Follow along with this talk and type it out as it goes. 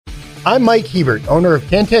I'm Mike Hebert, owner of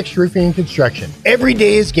Cantex Roofing and Construction. Every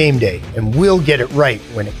day is game day, and we'll get it right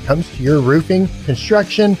when it comes to your roofing,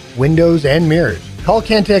 construction, windows, and mirrors. Call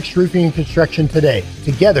Cantex Roofing and Construction today.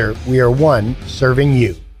 Together, we are one serving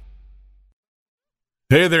you.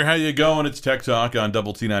 Hey there, how you going? It's Tech Talk on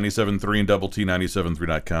Double T 97.3 and Double T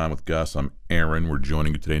 97.3.com with Gus. I'm Aaron. We're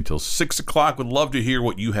joining you today until 6 o'clock. Would love to hear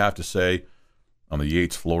what you have to say on the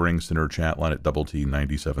Yates Flooring Center chat line at Double T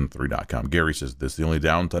 97.3.com. Gary says this, the only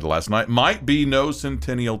downside of last night might be no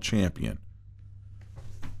Centennial champion.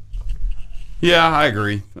 Yeah, I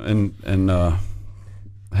agree. And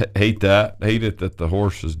hate that. Hate it that the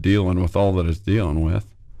horse is dealing with all that it's dealing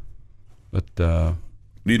with. But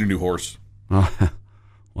Need a new horse.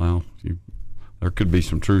 Well, there could be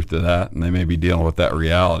some truth to that, and they may be dealing with that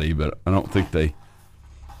reality. But I don't think they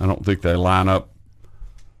line up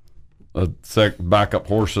backup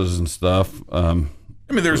horses and stuff. I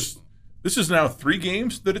mean, this is now 3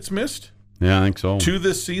 games that it's missed. Yeah, I think so. 2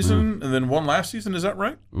 this season, and then 1 last season. Is that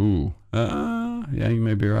right? Ooh, yeah, you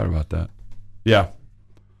may be right about that. Yeah.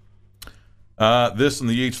 This on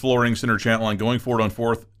the Yates Flooring Center chat line, going forward on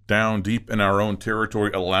 4th down deep in our own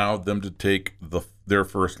territory, allowed them to take their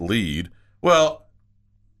first lead. Well,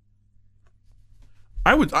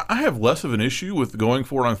 I have less of an issue with going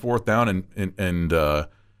forward on 4th down and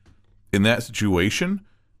in that situation.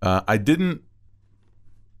 I didn't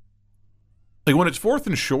like when it's 4th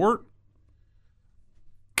and short.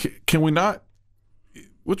 Can we not?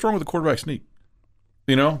 What's wrong with the quarterback sneak?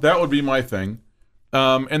 You know, that would be my thing.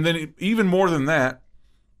 And then even more than that,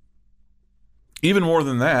 how many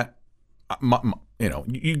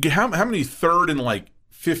 3rd and like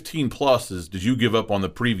 15 pluses did you give up on the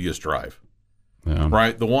previous drive? Yeah.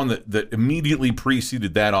 Right, the one that immediately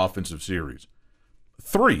preceded that offensive series.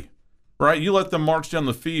 3. Right, you let them march down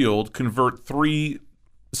the field, convert 3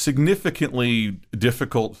 significantly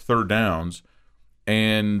difficult 3rd downs,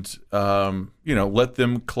 and let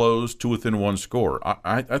them close to within 1 score.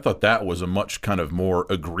 I thought that was a much kind of more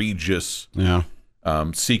egregious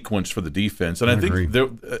sequence for the defense, and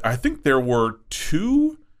I think there were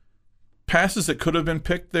 2 passes that could have been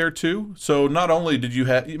picked there too. So not only did you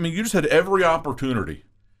just had every opportunity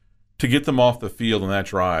to get them off the field on that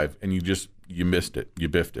drive, and you missed it, you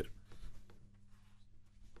biffed it.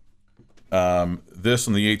 This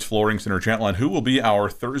on the Yates Flooring Center chat line, who will be our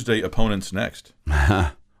Thursday opponents next?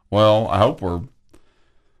 Well, I hope we're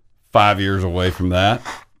 5 years away from that.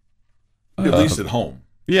 At least at home.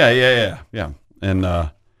 Yeah. And,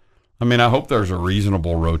 I hope there's a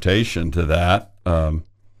reasonable rotation to that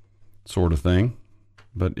sort of thing.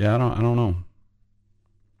 But, yeah, I don't know.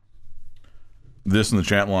 This in the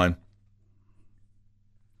chat line.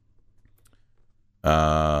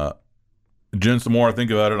 Jen, some more I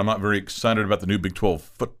think about it. I'm not very excited about the new Big 12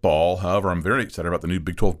 football. However, I'm very excited about the new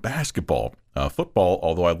Big 12 basketball. Football,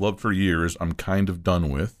 although I've loved for years, I'm kind of done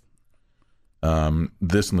with.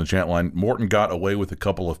 This in the chat line. Morton got away with a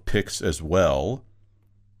couple of picks as well.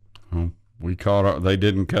 We caught they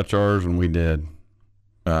didn't catch ours, and we did.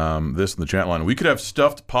 This in the chat line. We could have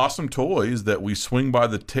stuffed possum toys that we swing by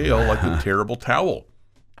the tail like a terrible towel.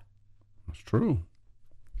 That's true.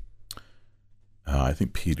 I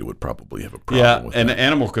think Peter would probably have a problem with that. And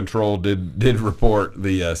Animal Control did report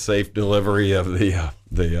the safe delivery of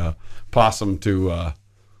the possum to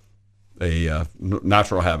a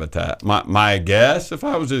natural habitat. My guess, if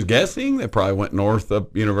I was just guessing, they probably went north of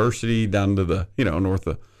University down to the north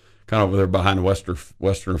of kind of over there behind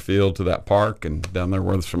Western Field to that park, and down there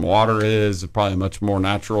where some water is, probably a much more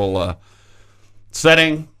natural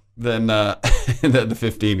setting than the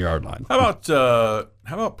 15-yard line.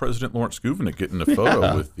 How about President Lawrence Gouvenick getting a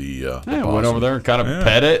photo with the went over there and kind of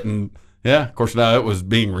pet it, and of course now it was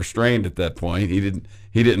being restrained at that point. He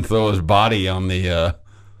didn't throw his body on the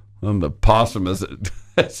possum as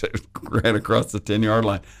it ran across the 10-yard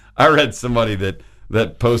line. I read somebody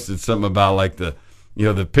that posted something about like the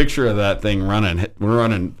picture of that thing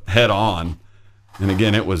running head on, and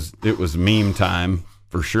again it was meme time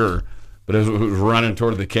for sure. But as it was running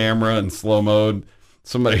toward the camera in slow mode,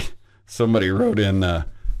 somebody wrote in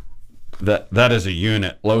that is a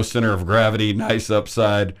unit, low center of gravity, nice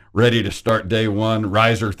upside, ready to start day 1,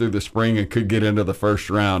 riser through the spring, and could get into the first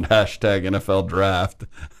round. Hashtag NFL draft.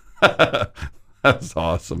 That's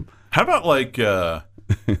awesome. How about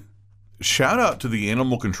shout out to the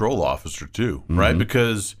animal control officer too, right?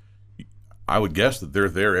 Because I would guess that they're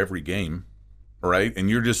there every game. Right, and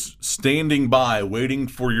you're just standing by, waiting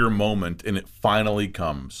for your moment, and it finally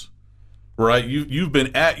comes. Right, you've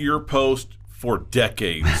been at your post for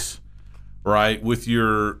decades, right? With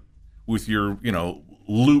your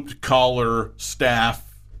looped collar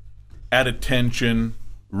staff at attention,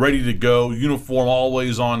 ready to go, uniform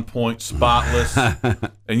always on point, spotless,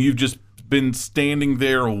 and you've just been standing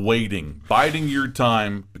there waiting, biding your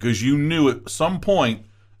time because you knew at some point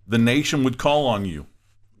the nation would call on you.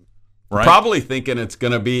 Right? Probably thinking it's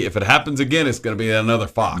going to be, if it happens again, it's going to be another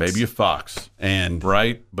fox. Maybe a fox. And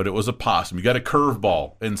right? But it was a possum. You got a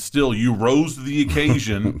curveball, and still you rose to the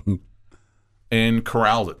occasion and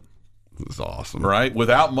corralled it. It was awesome. Right?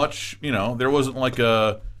 Without much, there wasn't like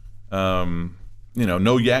a, no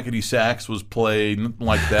yakety sax was played, nothing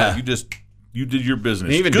like that. You did your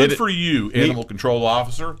business. Good for you, animal control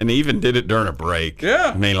officer. And he even did it during a break.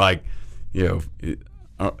 Yeah.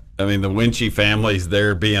 I mean, the Winchie family's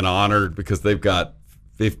there being honored because they've got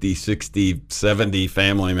 50, 60, 70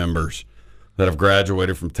 family members that have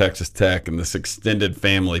graduated from Texas Tech and this extended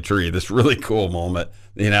family tree. This really cool moment.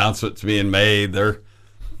 The announcement's being made. They're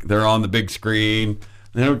on the big screen.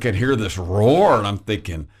 And we can hear this roar, and I'm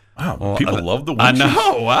thinking, wow, well, people love the Winchies. I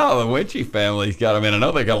know. Wow, the Winchie family's got, I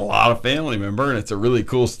know they got a lot of family member, and it's a really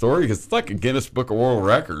cool story because it's like a Guinness Book of World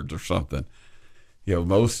Records or something.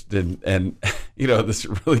 Most and this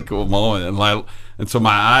really cool moment, and so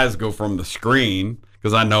my eyes go from the screen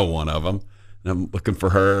because I know one of them, and I'm looking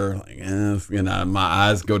for her. My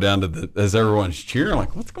eyes go down to as everyone's cheering,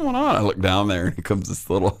 like, what's going on? I look down there, and here comes this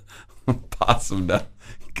little possum down.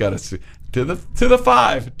 You gotta see to the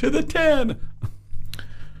 5, to the 10.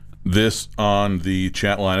 This on the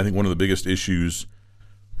chat line, I think one of the biggest issues.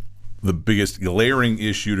 The biggest glaring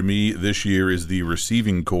issue to me this year is the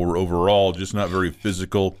receiving core overall, just not very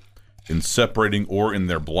physical in separating or in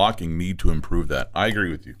their blocking. Need to improve that. I agree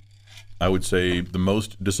with you. I would say the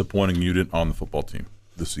most disappointing unit on the football team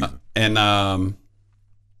this season.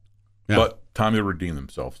 But time to redeem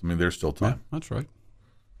themselves. There's still time. Yeah, that's right.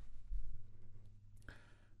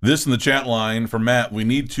 This in the chat line from Matt, we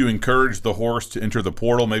need to encourage the horse to enter the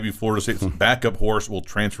portal. Maybe Florida State's backup horse will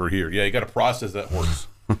transfer here. Yeah, you got to process that horse.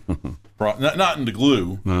 Not into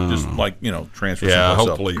glue, just transfer. Yeah,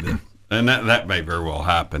 hopefully, and that may very well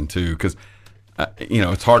happen too, because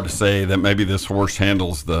it's hard to say that maybe this horse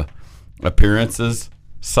handles the appearances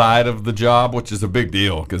side of the job, which is a big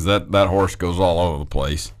deal because that horse goes all over the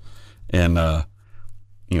place, and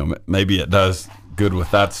maybe it does good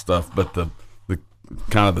with that stuff, but the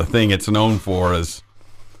kind of the thing it's known for is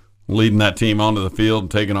leading that team onto the field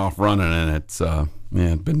and taking off running, and it's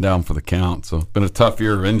been down for the count. So it's been a tough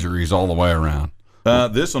year of injuries all the way around.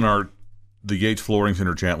 This on the Yates Flooring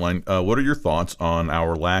Center chat line. What are your thoughts on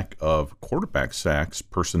our lack of quarterback sacks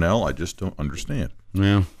personnel? I just don't understand.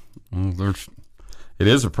 Yeah, well, it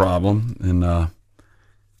is a problem, and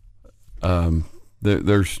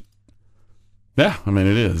there's. Yeah, it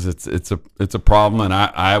is. It's a problem, and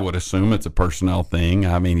I would assume it's a personnel thing.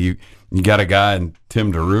 You got a guy in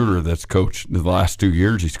Tim DeRuiter that's coached the last 2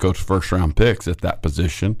 years. He's coached first-round picks at that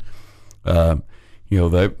position.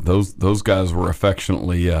 Those guys were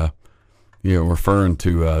affectionately, referring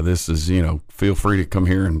to this as, feel free to come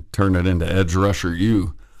here and turn it into edge rusher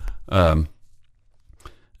you. And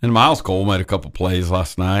Miles Cole made a couple plays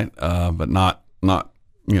last night, but not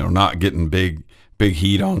getting big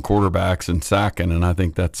heat on quarterbacks and sacking, and I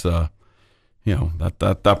think that's that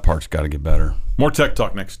part's got to get better. More Tech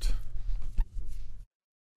Talk next.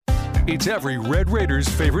 It's every Red Raiders'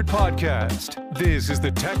 favorite podcast. This is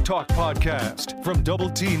the Tech Talk Podcast from Double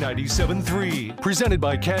T 97.3, presented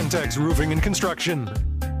by Cantex Roofing and Construction.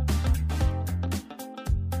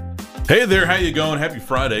 Hey there, how you going? Happy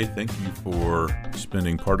Friday. Thank you for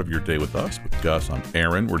spending part of your day with us. With Gus, I'm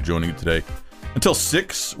Aaron. We're joining you today until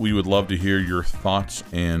 6. We would love to hear your thoughts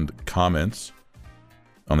and comments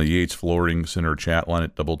on the Yates Flooring Center chat line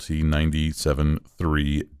at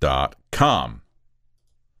doublet973.com.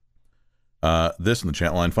 This in the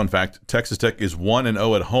chat line. Fun fact, Texas Tech is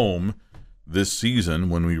 1-0 at home this season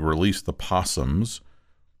when we release the Possums.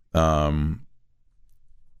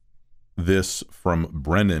 This from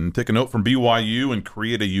Brennan. Take a note from BYU and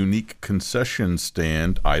create a unique concession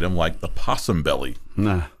stand item like the possum belly.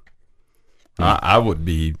 Nah. I would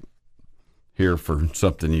be here for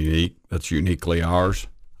something unique that's uniquely ours.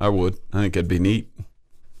 I would. I think it'd be neat.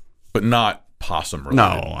 But not possum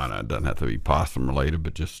related. No, it doesn't have to be possum related,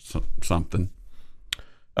 but just something.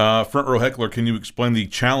 Front row heckler, can you explain the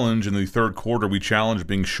challenge in the third quarter? We challenged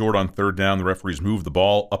being short on third down. The referees moved the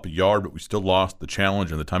ball up a yard, but we still lost the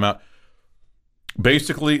challenge and the timeout.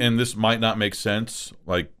 Basically, and this might not make sense,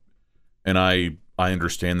 and I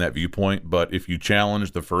understand that viewpoint, but if you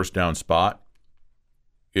challenge the first down spot,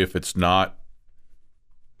 if it's not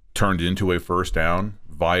turned into a first down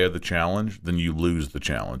via the challenge, then you lose the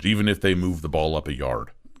challenge, even if they move the ball up a yard.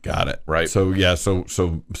 Got it. Right? So, yeah, so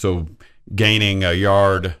gaining a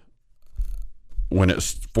yard when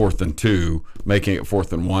it's 4th and 2, making it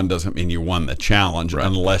 4th and 1 doesn't mean you won the challenge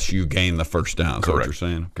unless you gain the first down. Is that what you're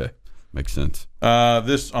saying? Okay. Makes sense.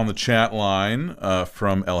 This on the chat line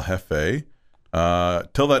from El Jefe.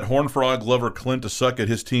 Tell that horn frog lover Clint to suck it.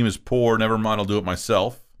 His team is poor. Never mind, I'll do it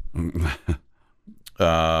myself.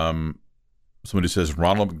 Somebody says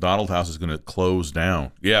Ronald McDonald House is going to close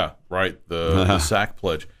down. Yeah, right. The sack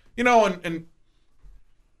pledge. And I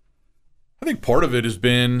think part of it has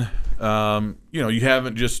been,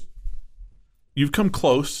 you've come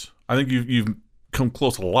close. I think you've come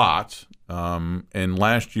close a lot. And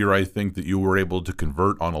last year, I think that you were able to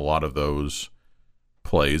convert on a lot of those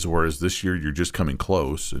plays, whereas this year you're just coming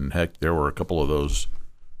close. And heck, there were a couple of those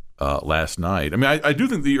last night. I mean, I do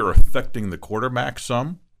think that you're affecting the quarterback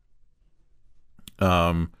some.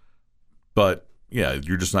 But yeah,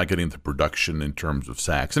 you're just not getting the production in terms of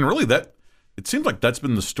sacks. And really it seems like that's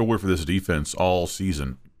been the story for this defense all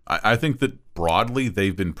season. I think that broadly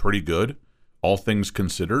they've been pretty good, all things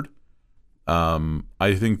considered.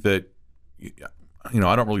 I think that,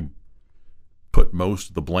 I don't really put most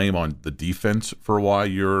of the blame on the defense for why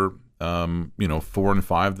you're,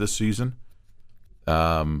 4-5 this season.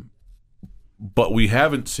 But we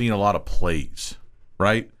haven't seen a lot of plays,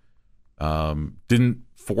 right? Didn't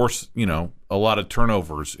force, a lot of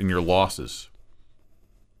turnovers in your losses,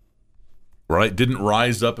 right? Didn't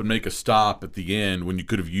rise up and make a stop at the end when you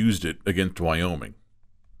could have used it against Wyoming.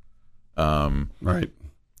 Right.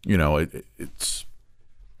 It's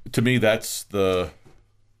to me that's the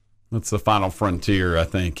final frontier, I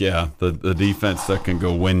think. Yeah, the defense that can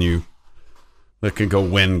go win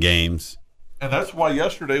games. And that's why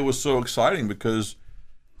yesterday was so exciting, because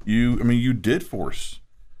you did force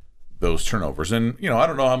those turnovers. And, I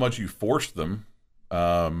don't know how much you forced them.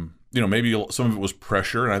 Maybe some of it was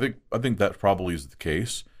pressure, and I think that probably is the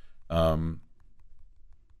case. But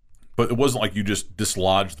it wasn't like you just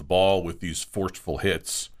dislodged the ball with these forceful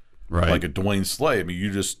hits, right? Like a Dwayne Slay. I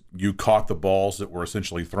mean, you caught the balls that were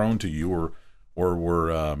essentially thrown to you, or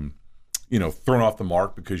were thrown off the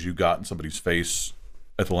mark because you got in somebody's face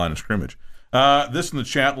at the line of scrimmage. This in the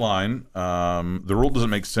chat line, the rule doesn't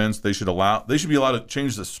make sense. They should be allowed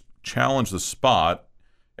to challenge the spot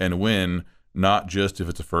and win, not just if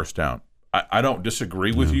it's a first down. I don't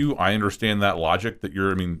disagree with you. I understand that logic that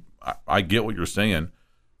I get what you're saying.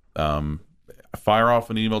 Fire off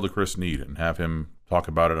an email to Chris Need and have him talk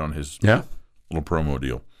about it on his little promo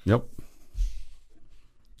deal. Yep.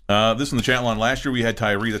 This in the chat line, last year we had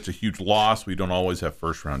Tyree. That's a huge loss. We don't always have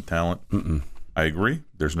first-round talent. I agree.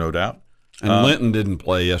 There's no doubt. And Linton didn't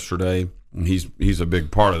play yesterday. And he's a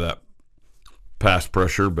big part of that pass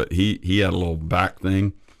pressure, but he had a little back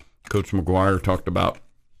thing. Coach McGuire talked about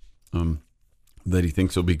that he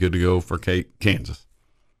thinks he'll be good to go for Kansas.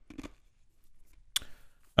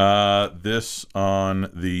 This on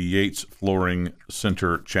the Yates Flooring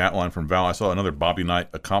Center chat line from Val. I saw another Bobby Knight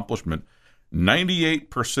accomplishment.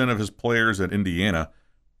 98% of his players at Indiana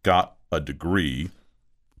got a degree.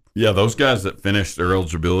 Yeah, those guys that finished their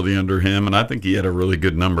eligibility under him, and I think he had a really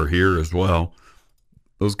good number here as well.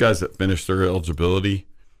 Those guys that finished their eligibility,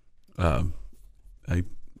 they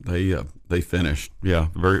finished. Yeah,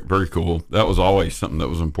 very, very cool. That was always something that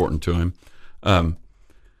was important to him.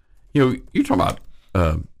 You're talking about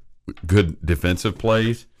good defensive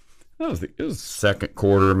plays. It was second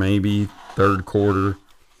quarter, maybe third quarter.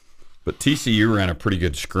 But TCU ran a pretty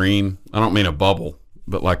good screen. I don't mean a bubble,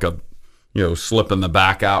 but like a slipping the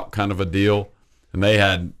back out kind of a deal. And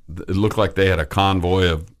it looked like they had a convoy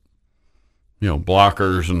of,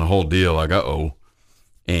 blockers and the whole deal. Like, uh-oh.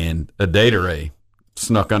 And Adedire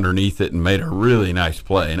snuck underneath it and made a really nice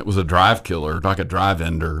play. And it was a drive killer, like a drive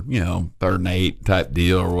ender, 3rd and 8 type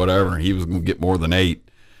deal or whatever. And he was going to get more than 8.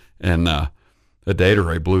 And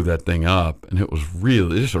Adedire blew that thing up. And it was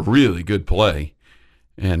just a really good play.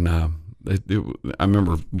 And I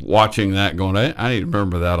remember watching that going, I need to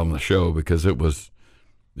remember that on the show, because it was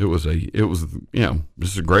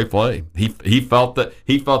just a great play. He felt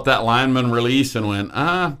that lineman release and went,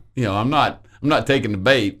 I'm not taking the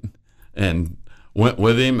bait, and went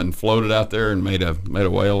with him and floated out there and made a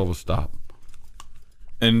whale of a stop.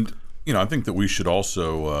 And I think that we should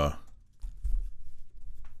also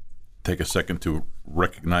take a second to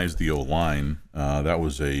recognize the O-line. That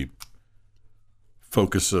was a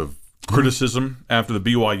focus of criticism after the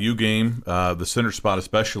BYU game, the center spot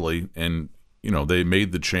especially, and they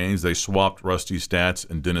made the change. They swapped Rusty Stats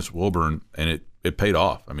and Dennis Wilburn, and it paid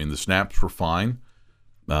off. I mean, the snaps were fine.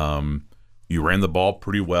 You ran the ball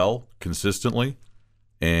pretty well consistently,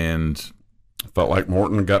 and felt like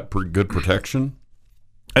Morton got pretty good protection.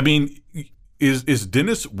 I mean, is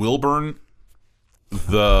Dennis Wilburn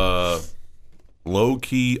the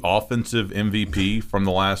low-key offensive MVP from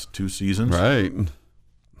the last 2 seasons. Right.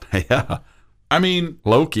 Yeah. I mean,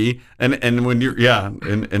 low-key. And when you're,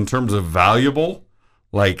 in terms of valuable,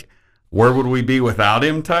 like, where would we be without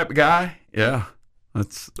him type guy? Yeah.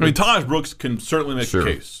 Tahj Brooks can certainly make Sure.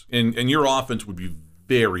 a case. And your offense would be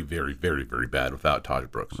very, very, very, very bad without Tahj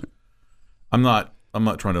Brooks. I'm not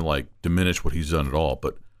trying to, like, diminish what he's done at all,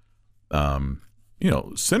 but,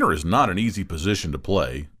 center is not an easy position to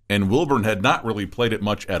play. And Wilburn had not really played it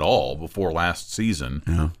much at all before last season.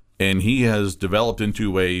 Yeah. And he has developed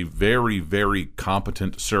into a very, very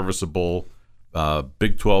competent, serviceable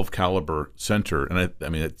Big 12 caliber center. And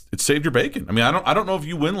it saved your bacon. I mean, I don't know if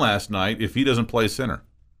you win last night if he doesn't play center.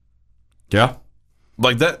 Yeah.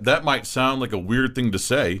 Like that might sound like a weird thing to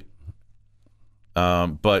say,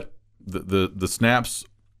 but the snaps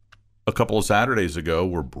a couple of Saturdays ago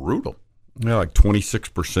were brutal. Yeah, like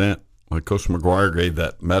 26%. Like Coach McGuire gave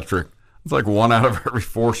that metric. It's like 1 out of every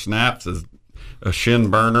 4 snaps is a shin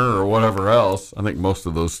burner or whatever else. I think most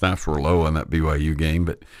of those snaps were low in that BYU game,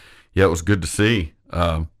 but yeah, it was good to see.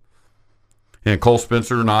 And Cole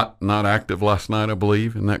Spencer not active last night, I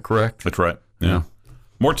believe. Isn't that correct? That's right. Yeah.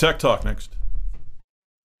 More Tech Talk next.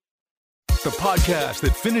 The podcast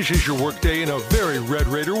that finishes your workday in a very Red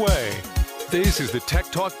Raider way. This is the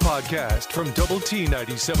Tech Talk Podcast from Double T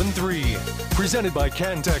 97.3, presented by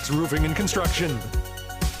Cantex Roofing and Construction.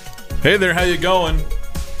 Hey there, how you going?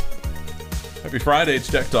 Happy Friday, it's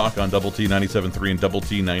Tech Talk on Double T 97.3 and Double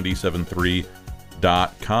T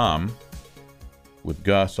 97.3.com. With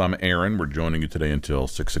Gus, I'm Aaron. We're joining you today until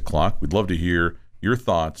 6 o'clock. We'd love to hear your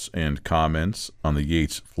thoughts and comments on the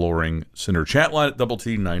Yates Flooring Center chat line at Double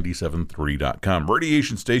T 97.3.com.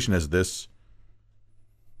 Radiation Station has this.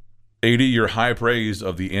 80, your high praise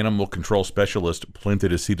of the animal control specialist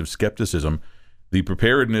planted a seed of skepticism. The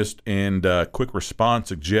preparedness and quick response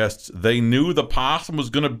suggests they knew the possum was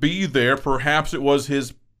going to be there. Perhaps it was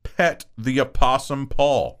his pet, the opossum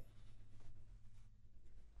Paul.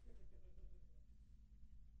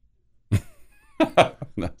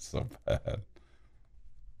 Not so bad.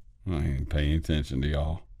 I ain't paying attention to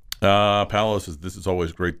y'all. Paolo says, this is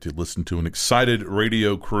always great to listen to an excited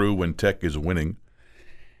radio crew when Tech is winning.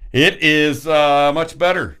 It is much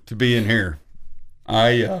better to be in here. I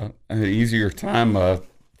had an easier time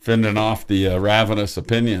fending off the ravenous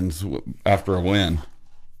opinions after a win.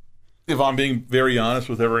 If I'm being very honest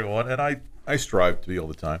with everyone, and I strive to be all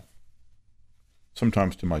the time,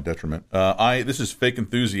 sometimes to my detriment. This is fake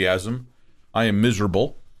enthusiasm. I am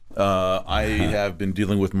miserable. I have been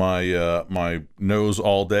dealing with my nose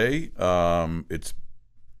all day. It's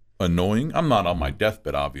annoying. I'm not on my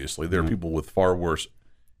deathbed, obviously. There are people with far worse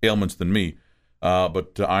ailments than me,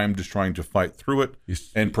 but I'm just trying to fight through it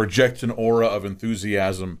and project an aura of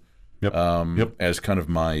enthusiasm as kind of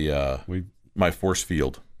my force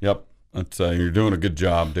field. Yep, that's you're doing a good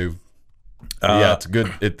job, dude. Yeah, it's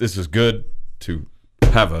good. This is good to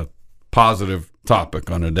have a positive topic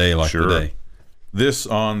on a day like today. This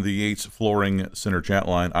on the Yates Flooring Center chat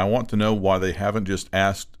line. I want to know why they haven't just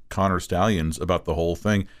asked Connor Stallions about the whole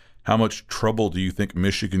thing. How much trouble do you think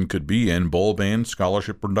Michigan could be in? Bowl ban,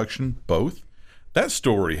 scholarship production, both? That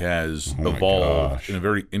story has evolved in a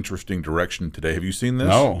very interesting direction today. Have you seen this?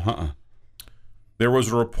 No. There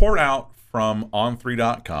was a report out from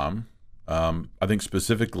on3.com, I think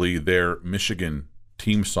specifically their Michigan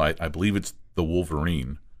team site. I believe it's the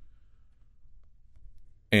Wolverine.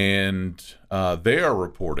 And they are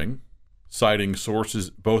reporting, citing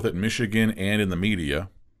sources both at Michigan and in the media,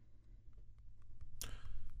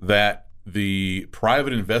 that the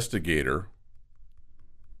private investigator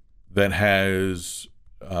that has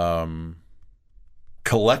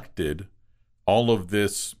collected all of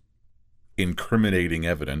this incriminating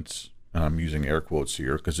evidence, and I'm using air quotes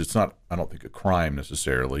here because it's not, I don't think, a crime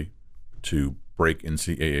necessarily to break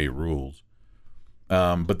NCAA rules,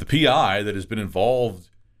 but the PI that has been involved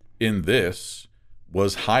in this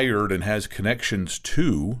was hired and has connections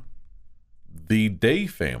to the Day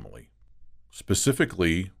family.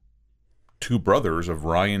 Specifically, 2 brothers of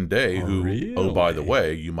Ryan Day, who, oh, by the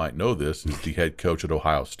way, you might know this, is the head coach at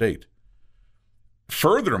Ohio State.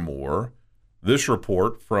 Furthermore, this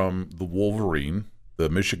report from the Wolverine, the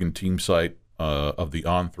Michigan team site of the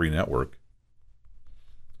On3 network,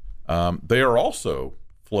 they are also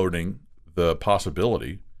floating the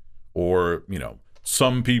possibility, or,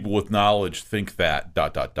 some people with knowledge think that, ...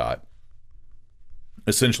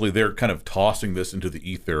 Essentially, they're kind of tossing this into the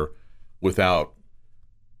ether without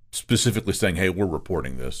specifically saying, hey, we're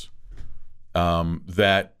reporting this,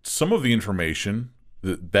 that some of the information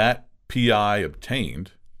that PI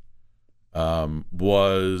obtained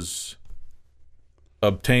was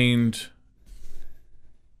obtained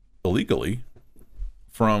illegally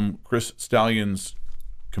from Chris Stallion's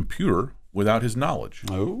computer without his knowledge.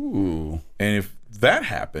 Oh. And if that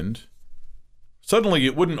happened, suddenly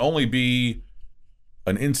it wouldn't only be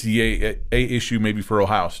an NCAA issue maybe for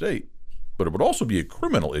Ohio State, but it would also be a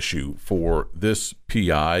criminal issue for this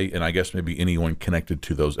PI and I guess maybe anyone connected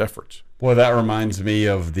to those efforts. Well, that reminds me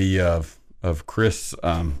of the of Chris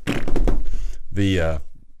oh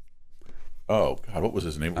God, what was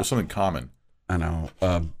his name? It was something common. I know.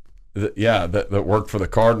 That worked for the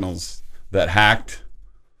Cardinals that hacked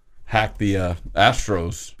the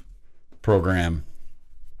Astros program.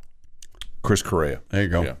 Chris Correa. There you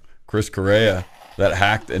go. Yeah. Chris Correa that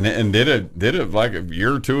hacked and did it like a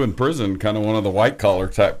year or two in prison, kind of one of the white collar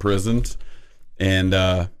type prisons. And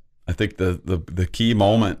I think the key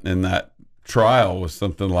moment in that trial was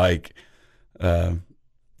something like,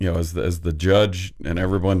 as the judge and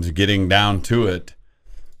everyone's getting down to it,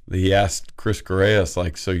 he asked Chris Correa,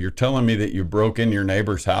 like, so you're telling me that you broke in your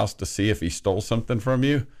neighbor's house to see if he stole something from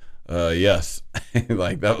you? Yes.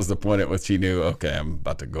 Like, that was the point at which he knew, okay, I'm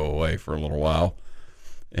about to go away for a little while.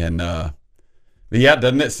 And yeah,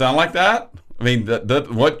 doesn't it sound like that? I mean,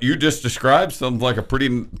 that what you just described sounds like a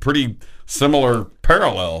pretty similar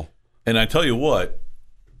parallel. And I tell you what,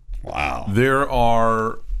 wow, there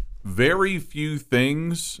are very few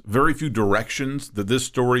directions that this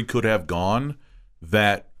story could have gone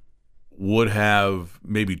that would have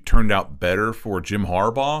maybe turned out better for Jim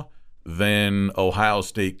Harbaugh than Ohio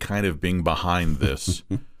State kind of being behind this.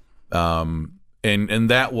 And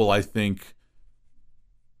that will, I think,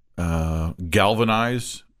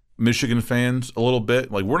 galvanize Michigan fans a little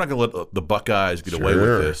bit. Like, we're not going to let the Buckeyes get away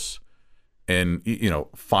with this and,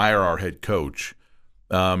 fire our head coach.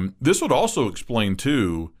 This would also explain,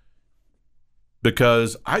 too,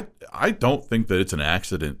 because I don't think that it's an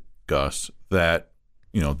accident, Gus, that,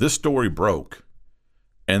 this story broke.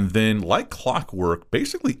 And then, like clockwork,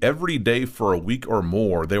 basically every day for a week or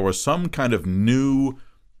more, there was some kind of new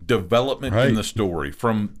development in the story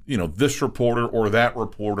from, this reporter or that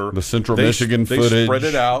reporter. The Central Michigan footage. They spread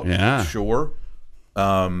it out, yeah. Sure.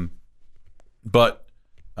 But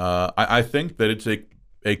I think that it's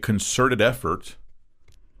a concerted effort,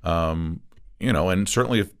 and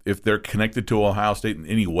certainly if they're connected to Ohio State in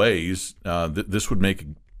any ways, this would make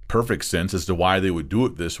perfect sense as to why they would do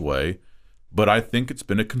it this way. But I think it's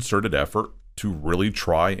been a concerted effort to really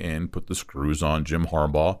try and put the screws on Jim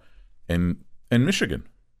Harbaugh and Michigan,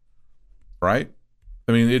 right?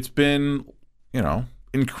 I mean, it's been,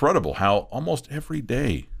 incredible how almost every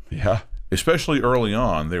day, especially early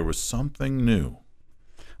on, there was something new.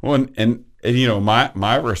 Well, and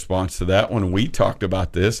my response to that when we talked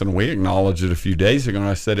about this, and we acknowledged it a few days ago, and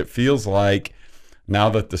I said it feels like now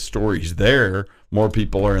that the story's there, more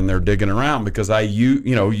people are in there digging around because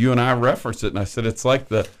you and I referenced it, and I said it's like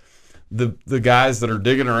the guys that are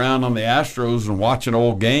digging around on the Astros and watching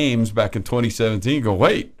old games back in 2017 go,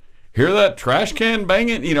 wait, hear that trash can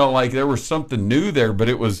banging? Like there was something new there, but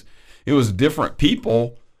it was different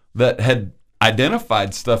people that had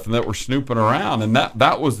identified stuff and that were snooping around, and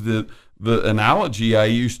that was the analogy I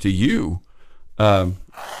used to you, and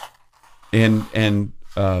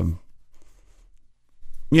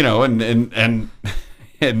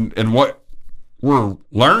what we're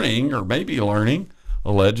learning, or maybe learning,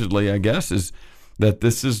 allegedly, I guess, is that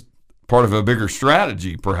this is part of a bigger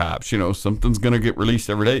strategy, perhaps. Something's going to get released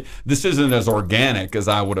every day. This isn't as organic as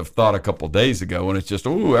I would have thought a couple of days ago, and it's just,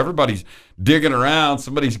 everybody's digging around.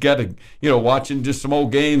 Somebody's got to, watching just some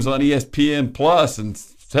old games on ESPN Plus and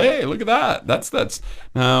say, hey, look at that. That's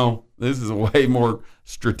no, this is way more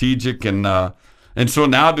strategic and so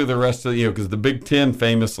now do the rest of because the Big Ten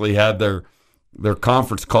famously had their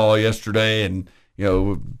conference call yesterday, and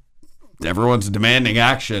everyone's demanding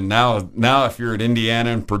action now. If you're at Indiana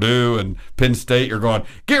and Purdue and Penn State, you're going,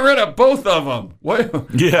 get rid of both of them.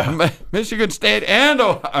 Yeah, Michigan State and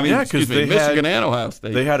Michigan and Ohio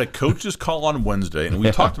State. They had a coach's call on Wednesday, and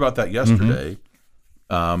we talked about that yesterday.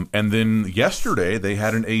 Mm-hmm. And then yesterday they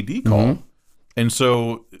had an AD call. Mm-hmm. And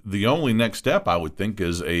so the only next step, I would think,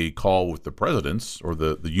 is a call with the presidents or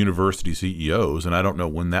the university CEOs, and I don't know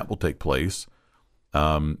when that will take place.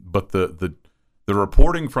 But the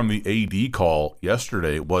reporting from the AD call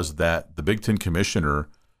yesterday was that the Big Ten commissioner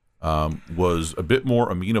was a bit more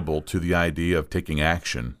amenable to the idea of taking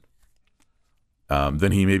action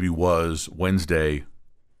than he maybe was Wednesday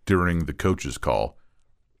during the coach's call.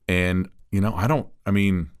 And,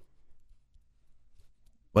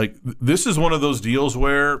 this is one of those deals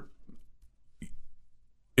where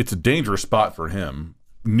it's a dangerous spot for him,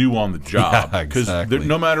 new on the job. Because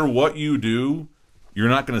no matter what you do, you're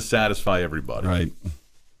not going to satisfy everybody. Right.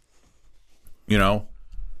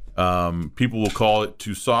 People will call it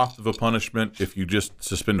too soft of a punishment if you just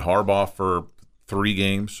suspend Harbaugh for 3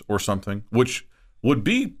 games or something, which would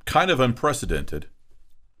be kind of unprecedented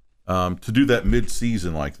to do that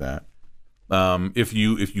mid-season like that. If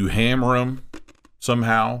you hammer him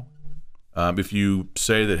somehow, if you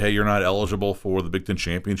say that, hey, you're not eligible for the Big Ten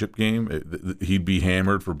championship game, he'd be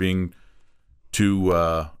hammered for being too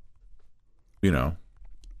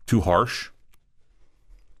harsh.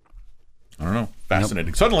 I don't know. Fascinating.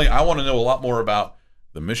 Yep. Suddenly, I want to know a lot more about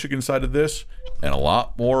the Michigan side of this and a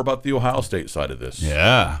lot more about the Ohio State side of this.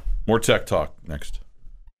 Yeah. More tech talk next.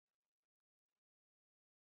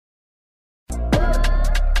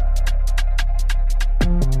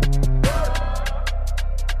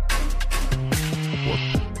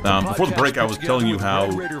 Before the break, I was telling you how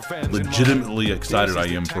legitimately excited I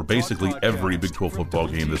am for basically every Big 12 football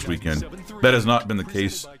game this weekend. That has not been the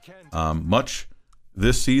case much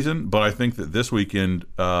this season, but I think that this weekend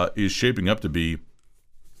is shaping up to be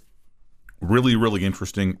really, really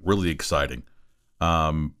interesting, really exciting.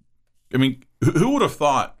 I mean, who would have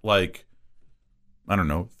thought,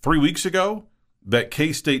 3 weeks ago, that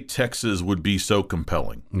K-State Texas would be so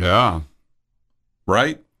compelling? Yeah.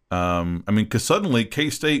 Right? Because suddenly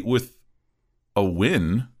K-State with a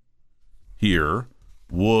win here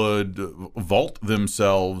would vault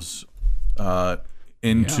themselves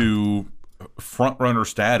into front-runner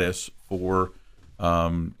status for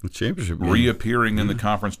the championship game, reappearing in the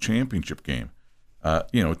conference championship game.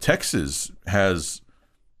 Texas has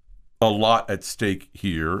a lot at stake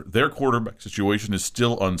here. Their quarterback situation is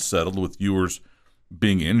still unsettled with Ewers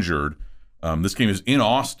being injured. This game is in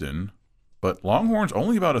Austin, but Longhorns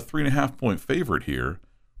only about a 3.5-point favorite here.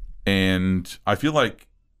 And I feel like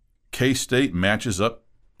K-State matches up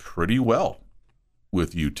pretty well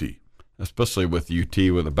with UT. Especially with UT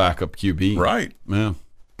with a backup QB. Right. Yeah.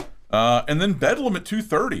 And then Bedlam at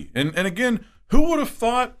 2:30. And again, who would have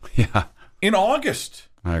thought in August?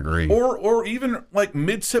 I agree. Or even like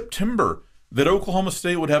mid-September that Oklahoma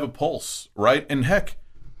State would have a pulse, right? And heck,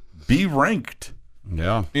 be ranked.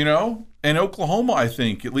 Yeah. And Oklahoma, I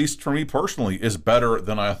think, at least for me personally, is better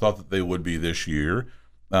than I thought that they would be this year.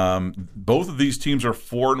 Both of these teams are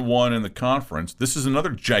 4-1 in the conference. This is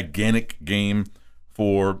another gigantic game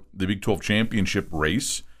for the Big 12 championship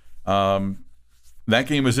race. That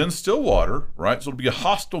game is in Stillwater, right? So it'll be a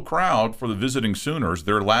hostile crowd for the visiting Sooners.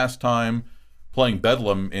 Their last time playing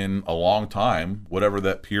Bedlam in a long time, whatever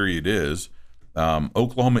that period is.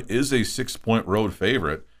 Oklahoma is a 6-point road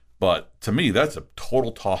favorite, but to me, that's a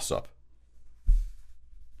total toss-up.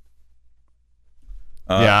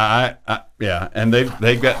 And they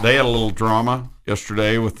had a little drama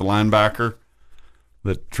yesterday with the linebacker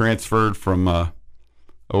that transferred from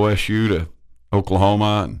OSU to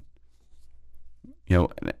Oklahoma,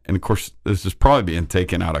 and of course this is probably being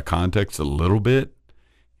taken out of context a little bit.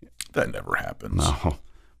 That never happens. No,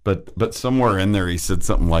 but somewhere in there he said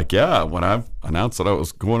something like, "Yeah, when I announced that I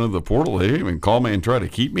was going to the portal, they didn't even call me and try to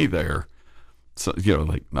keep me there." So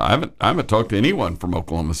I haven't talked to anyone from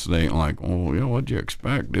Oklahoma State. Like, what'd you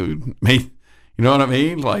expect, dude? You know what I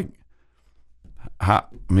mean? Like,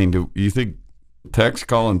 do you think Tech's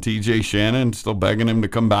calling TJ Shannon, still begging him to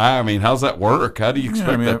come by? I mean, how's that work? How do you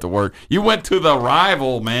expect that to work? You went to the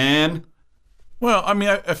rival, man. Well,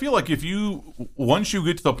 I feel like once you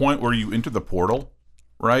get to the point where you enter the portal,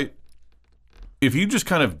 right? If you just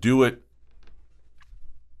kind of do it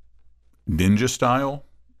ninja style,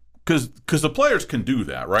 because the players can do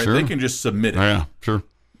that, right? Sure. They can just submit it. Yeah, sure.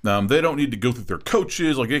 They don't need to go through their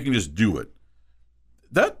coaches. Like, they can just do it.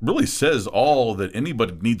 That really says all that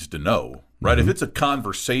anybody needs to know, right? Mm-hmm. If it's a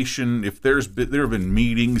conversation, if there have been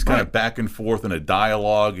meetings kind of back and forth and a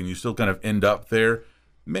dialogue, and you still kind of end up there,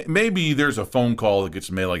 maybe there's a phone call that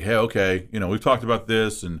gets made like, hey, okay, we've talked about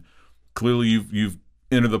this, and clearly you've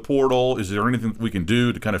entered the portal. Is there anything that we can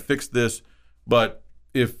do to kind of fix this? But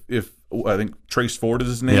if I think Trace Ford is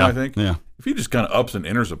his name, I think. Yeah. If he just kind of ups and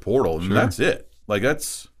enters the portal, and that's it. Like,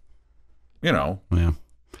 that's, Yeah.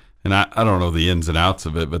 And I don't know the ins and outs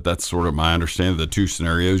of it, but that's sort of my understanding of the two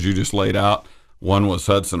scenarios you just laid out. One was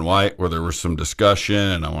Hudson White, where there was some discussion,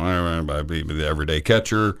 and I want to be the everyday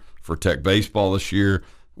catcher for Tech baseball this year,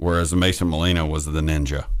 whereas Mason Molina was the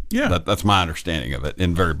ninja. Yeah. That's my understanding of it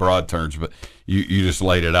in very broad terms, but you just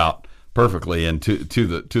laid it out perfectly. And to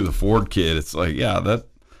the Ford kid, it's like, that,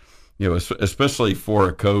 especially for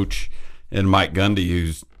a coach and Mike Gundy,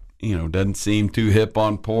 who's, doesn't seem too hip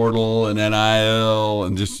on portal and NIL,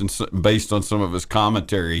 and just based on some of his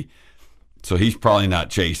commentary. So he's probably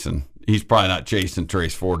not chasing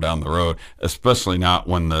Trace Ford down the road, especially not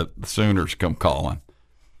when the Sooners come calling.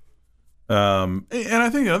 And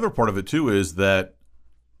I think another part of it too is that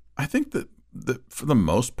I think that for the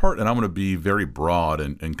most part, and I'm going to be very broad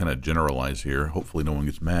and kind of generalize here. Hopefully, no one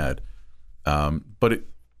gets mad. But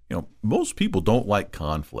most people don't like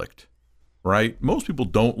conflict, right? Most people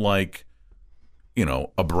don't like,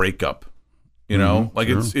 a breakup. Sure.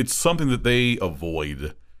 It's something that they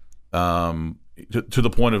avoid. To the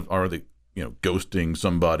point of, are they ghosting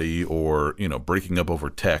somebody or breaking up over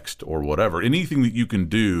text or whatever. Anything that you can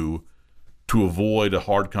do to avoid a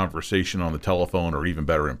hard conversation on the telephone or even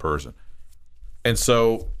better in person. And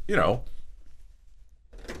so,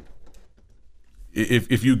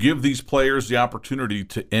 if you give these players the opportunity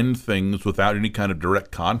to end things without any kind of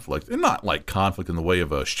direct conflict, and not like conflict in the way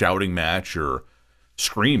of a shouting match or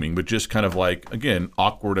screaming, but just kind of like, again,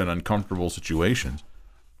 awkward and uncomfortable situations,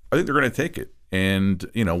 I think they're going to take it. And,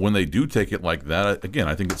 when they do take it like that, again,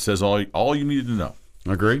 I think it says all you needed to know.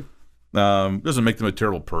 Agree. Doesn't make them a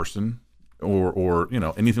terrible person or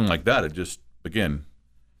anything like that. It just, again,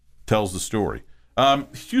 tells the story.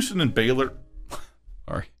 Houston and Baylor.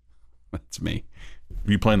 Sorry, that's me.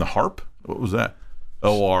 Were you playing the harp? What was that?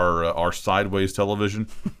 Oh, our sideways television.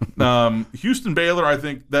 Houston Baylor. I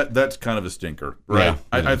think that's kind of a stinker, right?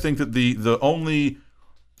 Yeah, I think that the only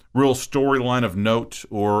real storyline of note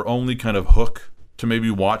or only kind of hook to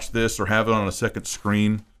maybe watch this or have it on a second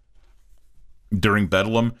screen during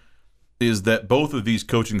Bedlam is that both of these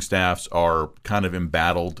coaching staffs are kind of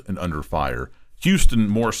embattled and under fire. Houston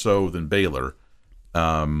more so than Baylor.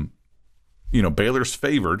 Baylor's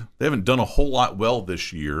favored. They haven't done a whole lot well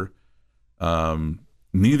this year.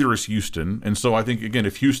 Neither is Houston. And so I think, again,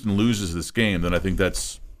 if Houston loses this game, then I think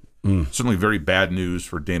that's certainly very bad news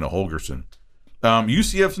for Dana Holgorsen.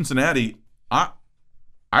 UCF Cincinnati, I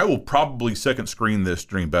will probably second screen this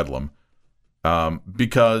during Bedlam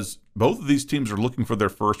because both of these teams are looking for their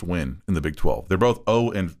first win in the Big 12. They're both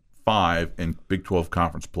 0-5 in Big 12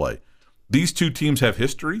 conference play. These two teams have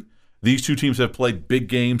history. These two teams have played big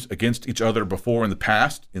games against each other before in the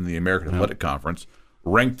past in the American Athletic Conference,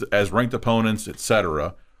 ranked opponents,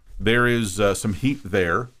 etc. There is some heat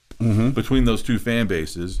there between those two fan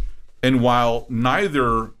bases. And while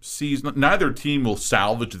neither team will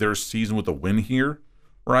salvage their season with a win here,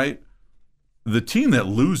 right? The team that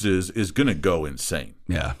loses is going to go insane.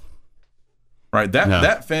 Yeah. Right?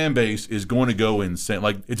 That fan base is going to go insane.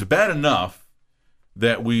 Like, it's bad enough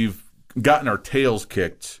that we've gotten our tails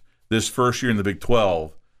kicked this first year in the Big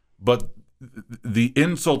 12, but the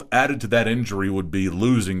insult added to that injury would be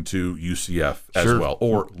losing to UCF as well,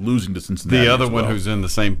 or losing to Cincinnati. The other one who's in the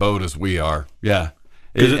same boat as we are. Yeah.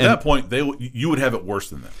 Because at that point, you would have it worse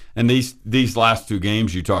than that. And these last two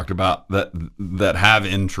games you talked about that have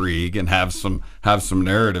intrigue and have some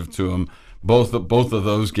narrative to them, both of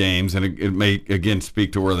those games, and it may again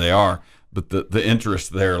speak to where they are. But the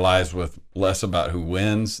interest there lies with less about who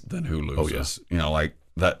wins than who loses. Oh, yeah. Like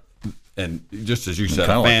that, and just as you said,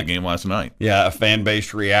 kind of like the game last night. Yeah, a fan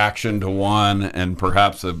base reaction to one, and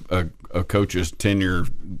perhaps a coach's tenure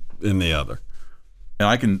in the other.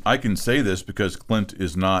 And I can say this because Clint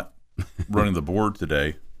is not running the board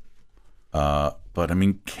today. But I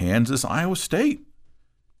mean, Kansas, Iowa State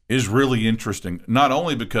is really interesting. Not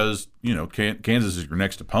only because Kansas is your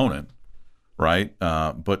next opponent, right?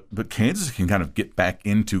 But Kansas can kind of get back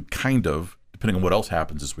into depending on what else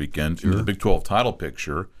happens this weekend, into the Big 12 title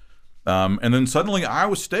picture. And then suddenly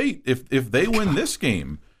Iowa State, if they win this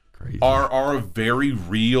game, are a very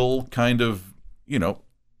real kind of oh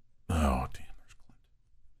damn.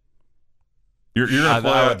 You're gonna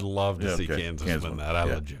play. I would love to see Kansas win that. I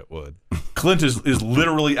legit would. Clint is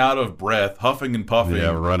literally out of breath, huffing and puffing.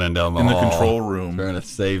 Yeah, running down the hall. In the control room. Trying to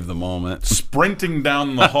save the moment. Sprinting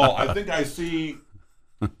down the hall. I think I see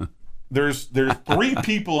there's 3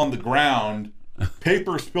 people on the ground,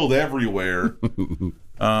 paper spilled everywhere.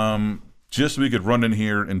 Just so we could run in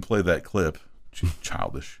here and play that clip.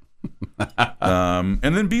 Childish. And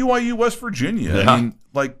then BYU West Virginia. Yeah. I mean,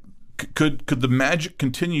 like, Could the magic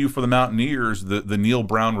continue for the Mountaineers, the Neil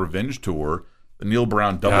Brown Revenge Tour, the Neil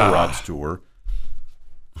Brown Double Rods Tour?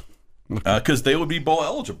 Because they would be bowl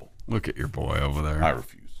eligible. Look at your boy over there. I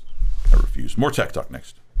refuse. More Tech Talk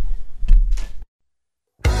next.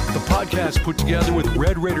 The podcast put together with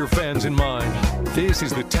Red Raider fans in mind. This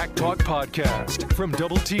is the Tech Talk Podcast from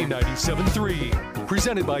Double T 97.3,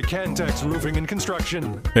 presented by Cantex Roofing and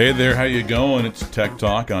Construction. Hey there, how you going? It's Tech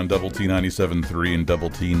Talk on Double T 97.3 and Double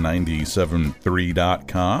T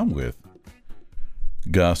 97.3.com with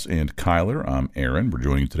Gus and Kyler. I'm Aaron. We're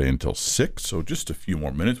joining you today until 6, so just a few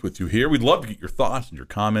more minutes with you here. We'd love to get your thoughts and your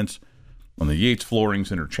comments on the Yates Flooring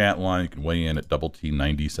Center chat line. You can weigh in at Double T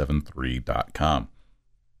 97.3.com.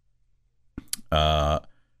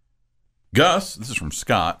 Gus, this is from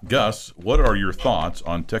Scott. Gus, what are your thoughts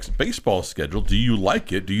on Texas baseball schedule? Do you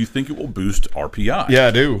like it? Do you think it will boost RPI? Yeah,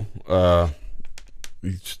 I do.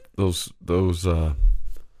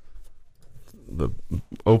 The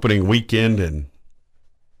opening weekend in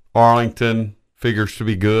Arlington figures to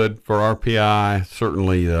be good for RPI.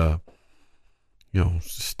 Certainly,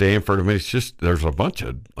 Stanford. I mean, it's just there's a bunch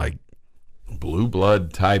of like blue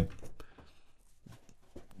blood type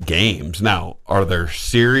games. Now, are there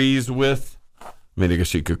series with? I mean, I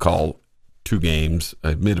guess you could call 2 games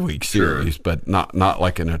a midweek series, sure, but not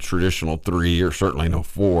like in a traditional 3 or certainly no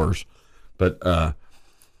 4s. But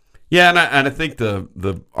yeah, and I think the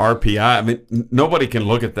RPI. I mean, nobody can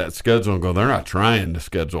look at that schedule and go, they're not trying to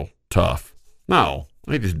schedule tough. No,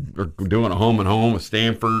 they just are doing a home and home with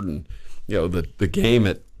Stanford, and the game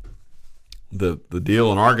at the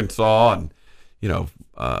deal in Arkansas, and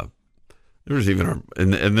there was even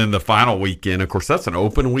and then the final weekend. Of course, that's an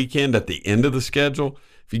open weekend at the end of the schedule.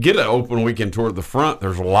 If you get an open weekend toward the front,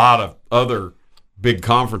 there's a lot of other big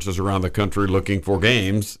conferences around the country looking for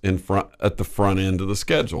games at the front end of the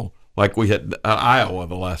schedule, like we had Iowa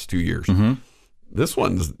the last 2 years. Mm-hmm. This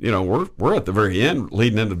one's, we're at the very end,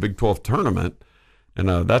 leading into the Big 12 tournament, and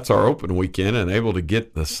that's our open weekend, and able to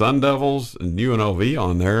get the Sun Devils and UNLV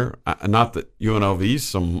on there. Not that UNLV's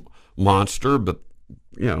some monster, but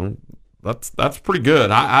that's pretty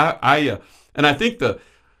good. And I think to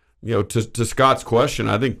Scott's question,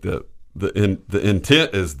 I think the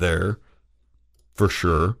intent is there for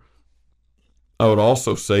sure. I would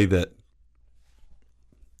also say that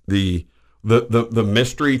the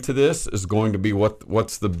mystery to this is going to be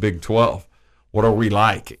what's the Big 12? What are we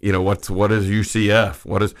like? What is UCF?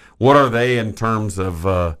 What are they in terms of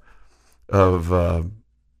in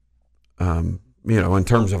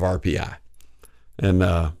terms of RPI?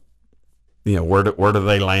 And where do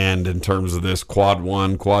they land in terms of this quad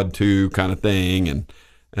 1, quad 2 kind of thing,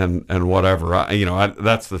 and whatever.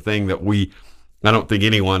 That's the thing that I don't think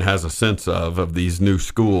anyone has a sense of these new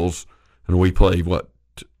schools. And we play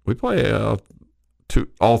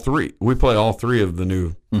all three. We play all 3 of the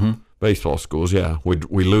new baseball schools. Yeah,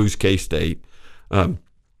 we lose K-State. I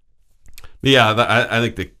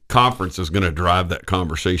think the conference is going to drive that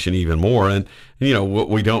conversation even more. And what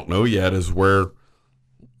we don't know yet is where.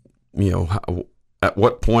 At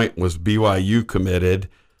what point was BYU committed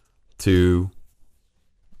to,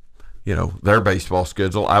 their baseball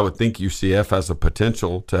schedule? I would think UCF has a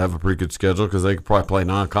potential to have a pretty good schedule because they could probably play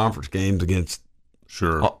non-conference games against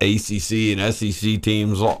ACC and SEC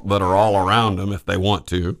teams that are all around them if they want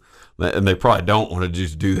to. And they probably don't want to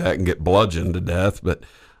just do that and get bludgeoned to death. But,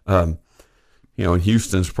 and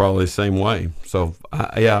Houston's probably the same way. So,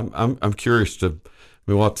 I'm curious to –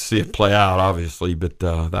 we'll have to see it play out, obviously, but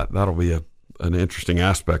that'll be an interesting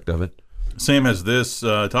aspect of it. Sam has this.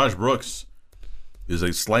 Tahj Brooks is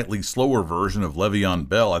a slightly slower version of Le'Veon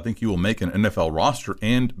Bell. I think he will make an NFL roster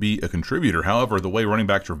and be a contributor. However, the way running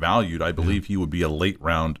backs are valued, I believe he would be a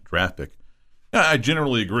late-round draft pick. Yeah, I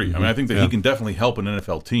generally agree. Mm-hmm. I mean, I think that he can definitely help an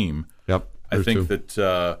NFL team. Yep. I think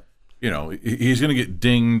that, he's going to get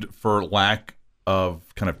dinged for lack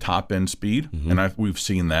of kind of top-end speed, and we've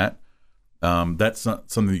seen that. That's not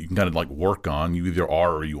something that you can kind of like work on. You either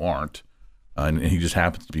are or you aren't, and he just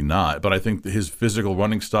happens to be not. But I think that his physical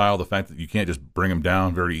running style, the fact that you can't just bring him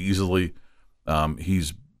down very easily,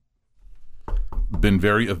 he's been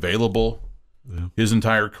very available his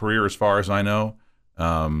entire career, as far as I know.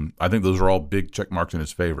 I think those are all big check marks in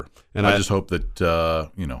his favor, and I just hope that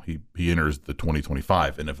he enters the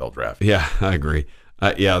 2025 NFL draft. Yeah, I agree.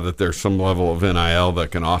 That there's some level of NIL that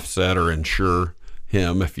can offset or ensure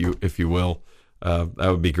him, if you will. That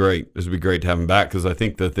would be great. It would be great to have him back, because I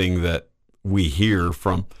think the thing that we hear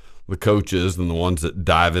from the coaches and the ones that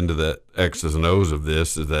dive into the X's and O's of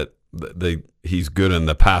this is that he's good in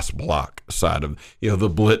the pass block side of the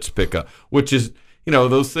blitz pickup, which is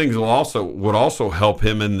those things would also help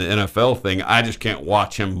him in the NFL thing. I just can't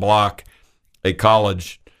watch him block a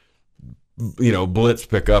college blitz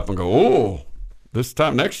pickup and go, oh, this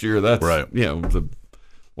time next year that's right.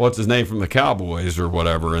 What's his name from the Cowboys or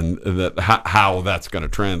whatever, and that how that's going to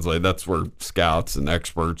translate. That's where scouts and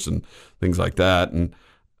experts and things like that, and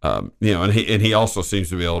and he also seems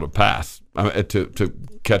to be able to pass, to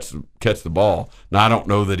catch the ball. Now I don't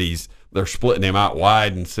know that they're splitting him out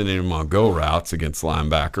wide and sending him on go routes against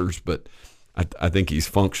linebackers, but I think he's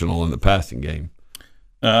functional in the passing game.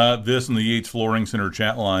 This in the Yates Flooring Center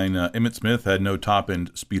chat line, Emmitt Smith had no top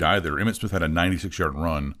end speed either. Emmitt Smith had a 96-yard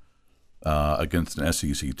run against an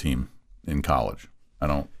SEC team in college.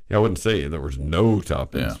 I wouldn't say there was no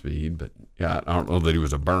top end speed, but I don't know that he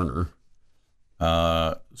was a burner.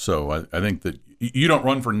 So I think that You don't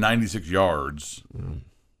run for 96 yards,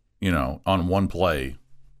 on one play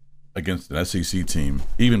against an SEC team,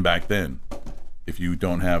 even back then, if you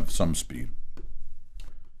don't have some speed.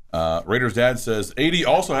 Raiders dad says, AD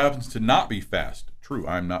also happens to not be fast. True,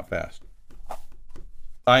 I'm not fast.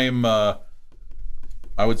 I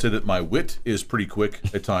would say that my wit is pretty quick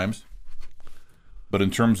at times. But in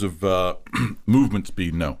terms of movement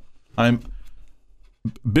speed, no. I'm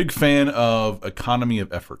big fan of economy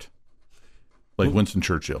of effort, like Winston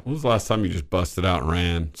Churchill. When was the last time you just busted out and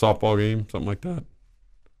ran? Softball game, something like that?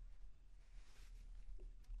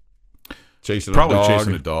 Chasing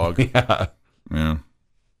a dog. Yeah.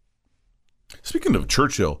 Speaking of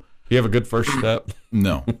Churchill. You have a good first step?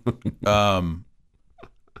 No. But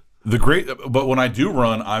when I do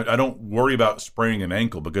run, I don't worry about spraining an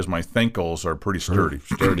ankle because my thankles are pretty sturdy.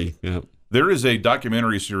 Sturdy, yeah. There is a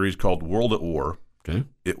documentary series called World at War. Okay.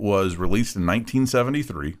 It was released in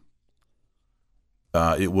 1973.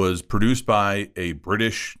 It was produced by a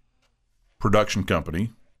British production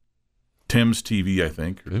company, Thames TV, I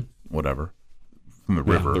think, or whatever, from the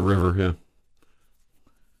river. The river, yeah.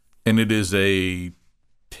 And it is a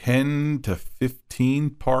 10 to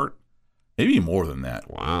 15 part, maybe more than that.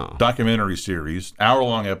 Wow. Documentary series,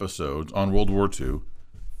 hour-long episodes on World War II,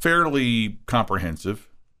 fairly comprehensive.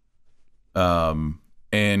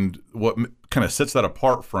 And what kind of sets that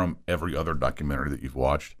apart from every other documentary that you've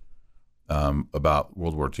watched about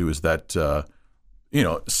World War II is that,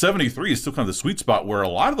 73 is still kind of the sweet spot where a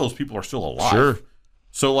lot of those people are still alive. Sure.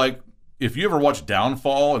 So, like, if you ever watch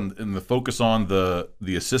Downfall and the focus on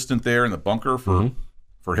the assistant there in the bunker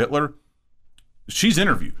for Hitler, she's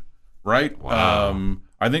interviewed, right? Wow.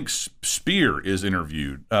 I think Spear is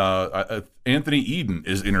interviewed. Anthony Eden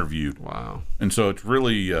is interviewed. Wow. And so it's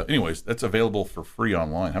really, anyways, that's available for free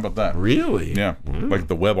online. How about that? Really? Yeah. Like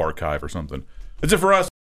the web archive or something. That's it for us.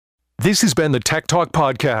 This has been the Tech Talk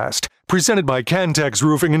Podcast, presented by Cantex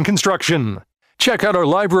Roofing and Construction. Check out our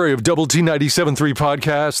library of Double T 97.3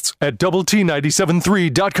 podcasts at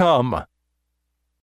doublet97.3.com.